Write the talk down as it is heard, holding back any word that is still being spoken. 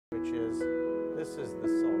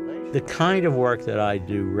The kind of work that I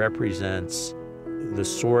do represents the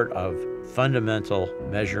sort of fundamental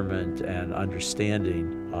measurement and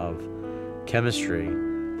understanding of chemistry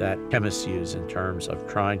that chemists use in terms of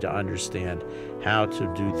trying to understand how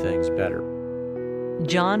to do things better.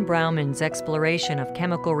 John Brauman's exploration of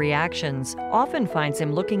chemical reactions often finds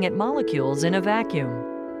him looking at molecules in a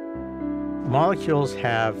vacuum. Molecules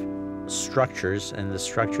have structures, and the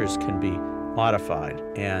structures can be modified,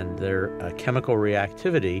 and their chemical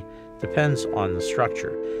reactivity depends on the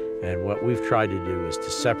structure. And what we've tried to do is to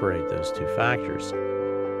separate those two factors.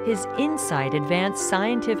 His insight advanced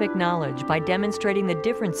scientific knowledge by demonstrating the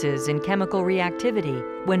differences in chemical reactivity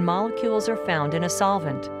when molecules are found in a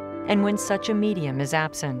solvent and when such a medium is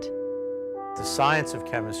absent. The science of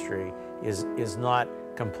chemistry is not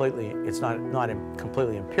completely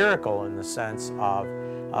empirical in the sense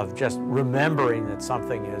of just remembering that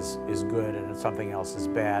something is good and something else is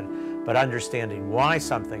bad, but understanding why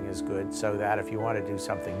something is good so that if you want to do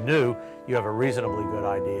something new, you have a reasonably good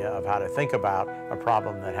idea of how to think about a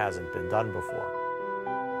problem that hasn't been done before.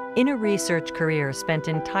 In a research career spent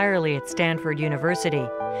entirely at Stanford University,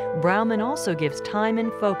 Brauman also gives time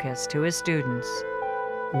and focus to his students.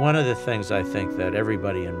 One of the things I think that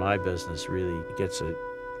everybody in my business really gets a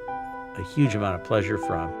huge amount of pleasure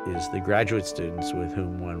from is the graduate students with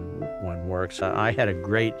whom one works. I had a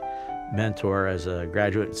great mentor as a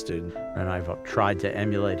graduate student, and I've tried to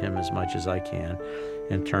emulate him as much as I can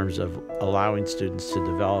in terms of allowing students to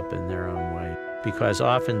develop in their own way, because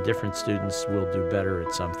often different students will do better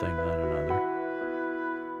at something than another.